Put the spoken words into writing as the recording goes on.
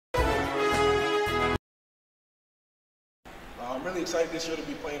I'm really excited this year to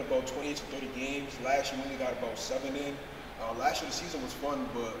be playing about 28 to 30 games. Last year we only got about 7 in. Last year the season was fun,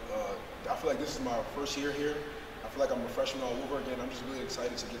 but I feel like this is my first year here. I feel like I'm a freshman all over again. I'm just really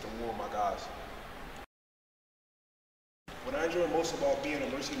excited to get to war with my guys. What I enjoy most about being a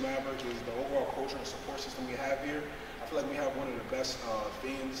Mercy Maverick is the overall culture and support system we have here. I feel like we have one of the best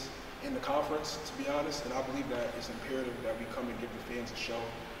fans in the conference, to be honest, and I believe that it's imperative that we come and give the fans a show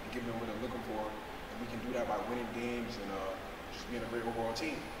and give them what they're looking for, and we can do that by winning games and just being a great overall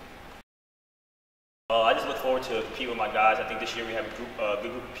team. I just look forward to compete with my guys. I think this year we have a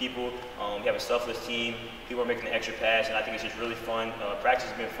good group of people. We have a selfless team. People are making the extra pass, and I think it's just really fun. Practice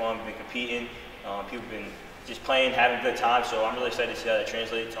has been fun. We've been competing. People have been just playing, having a good time. So I'm really excited to see how that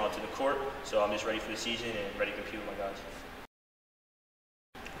translates onto the court. So I'm just ready for the season and ready to compete with my guys.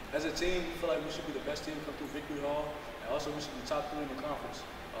 As a team, we feel like we should be the best team to come through Victory Hall, and also we should be top 3 in the conference.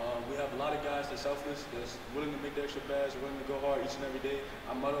 We have a lot of guys that's selfless, that's willing to make the extra pass, willing to go hard each and every day.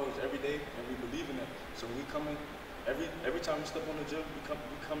 Our motto is every day, and we believe in that. So we come in, every time we step on the gym, we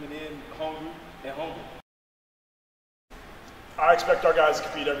coming in hungry and hungry. I expect our guys to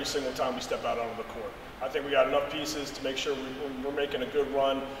compete every single time we step out onto the court. I think we got enough pieces to make sure we're making a good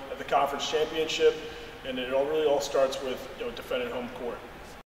run at the conference championship, and it really all starts with defending home court.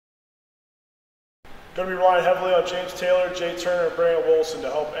 Going to be relying heavily on James Taylor, Jay Turner, and Brandon Wilson to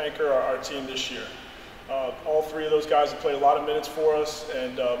help anchor our team this year. All 3 of those guys have played a lot of minutes for us,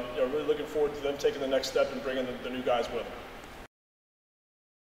 and really looking forward to them taking the next step and bringing the new guys with them.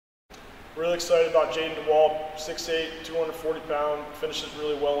 Really excited about Jaden DeWall, 6'8", 240-pound, finishes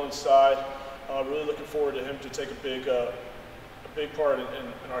really well inside. Really looking forward to him to take a big part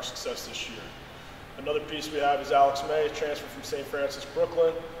in our success this year. Another piece we have is Alex May, transfer from St. Francis,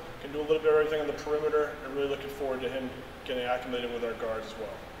 Brooklyn. Can do a little bit of everything on the perimeter, and really looking forward to him getting acclimated with our guards as well.